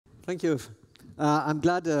Thank you. I'm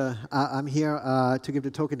glad I'm here to give the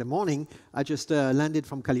talk in the morning. I just landed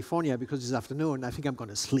from California because this afternoon I think I'm going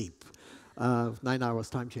to sleep. 9 hours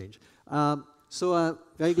time change.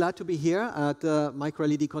 Very glad to be here at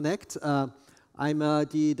microLED Connect. I'm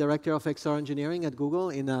the Director of XR Engineering at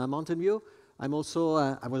Google in Mountain View. I was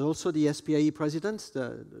also the SPIE President,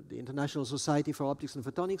 the International Society for Optics and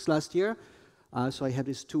Photonics last year. So I have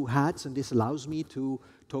these two hats, and this allows me to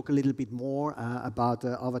talk a little bit more about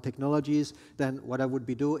other technologies than what I would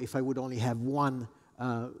be doing if I would only have one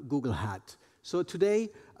Google hat. So today,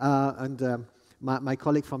 my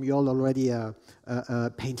colleague from YOL already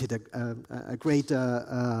painted a great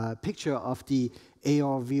picture of the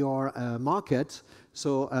AR/VR market.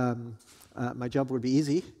 So my job will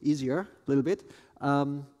be easier a little bit.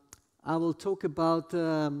 I will talk about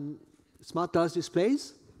smart glass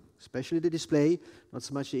displays, especially the display, not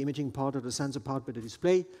so much the imaging part or the sensor part, but the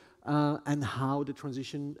display, and how the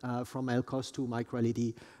transition from LCoS to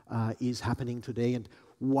microLED is happening today and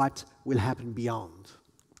what will happen beyond.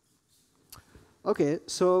 Okay,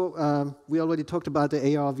 so we already talked about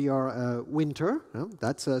the AR/VR winter.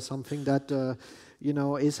 That's something that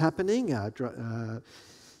is happening. AR/VR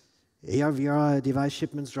device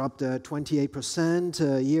shipments dropped 28%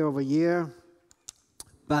 year over year,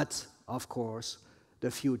 but of course, the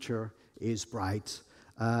future is bright,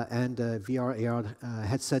 and VR/AR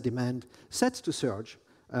headset demand sets to surge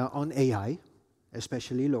on AI,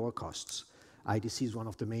 especially lower costs. IDC is one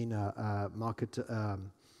of the main market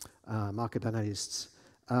analysts.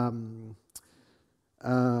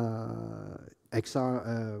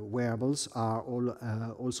 XR wearables are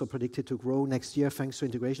also predicted to grow next year thanks to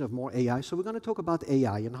integration of more AI. So we're going to talk about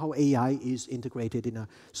AI and how AI is integrated in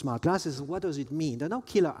smart glasses and what does it mean. There are no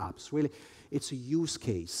killer apps, really. It's a use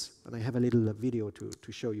case, and I have a little video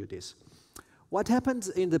to show you this. What happened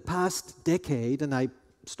in the past decade, and I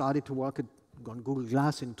started to work on Google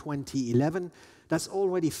Glass in 2011, that's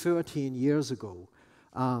already 13 years ago.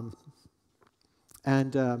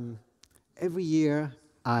 Every year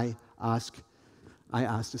I ask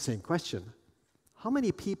the same question. How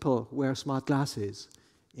many people wear smart glasses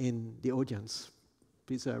in the audience?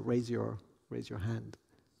 Please raise your hand.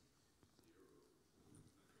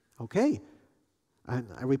 Okay.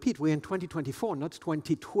 And I repeat, we're in 2024, not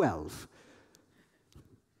 2012.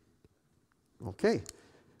 Okay.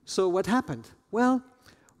 So what happened? Well,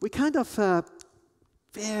 we kind of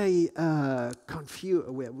we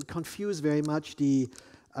confuse very much the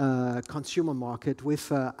consumer market with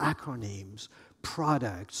acronyms,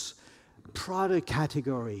 products, product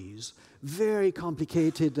categories, very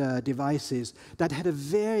complicated devices that had a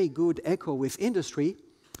very good echo with industry,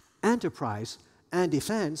 enterprise, and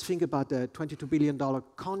defense. Think about the $22 billion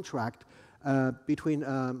contract between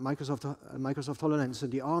Microsoft HoloLens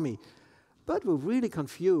and the Army. But we really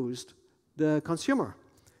confused the consumer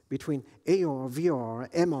between AR, VR,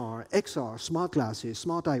 MR, XR, smart glasses,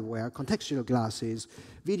 smart eyewear, contextual glasses,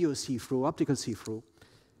 video see-through, optical see-through.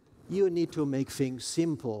 You need to make things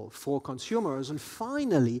simple for consumers. And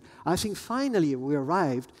finally, I think finally we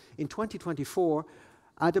arrived in 2024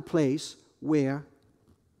 at a place where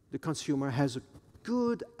the consumer has a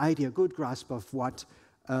good idea, good grasp of what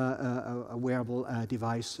a wearable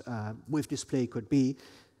device with display could be.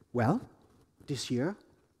 Well, this year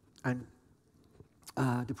and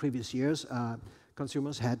the previous years,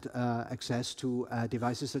 consumers had access to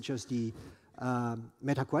devices such as the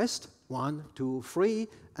Meta Quest 1, 2, 3,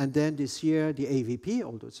 and then this year the AVP,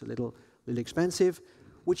 although it's a little expensive,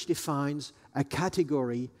 which defines a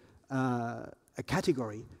category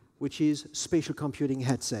which is spatial computing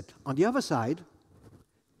headset. On the other side,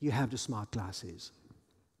 you have the smart glasses.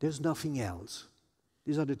 There's nothing else.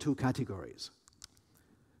 These are the two categories.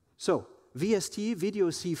 So, VST, video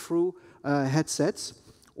see-through headsets,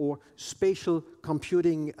 or spatial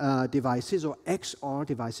computing devices, or XR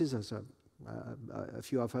devices, as a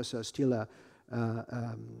few of us still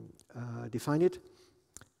define it,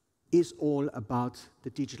 is all about the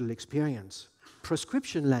digital experience.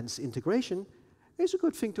 Prescription lens integration is a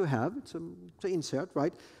good thing to have. It's an insert,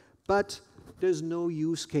 right? But there's no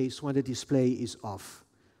use case when the display is off.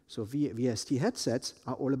 So VST headsets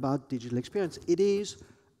are all about digital experience. It is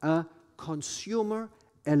a consumer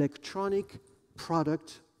electronic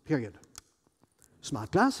product, period.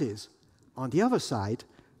 Smart glasses, on the other side,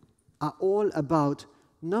 are all about,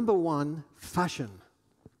 number one, fashion.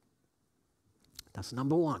 That's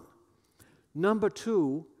number one. Number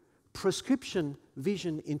two, prescription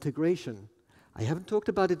vision integration. I haven't talked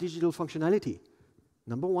about the digital functionality.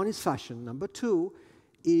 Number one is fashion. Number two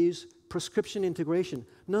is prescription integration.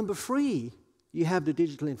 Number three, you have the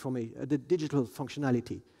digital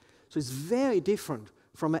functionality. So it's very different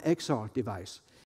from an XR device.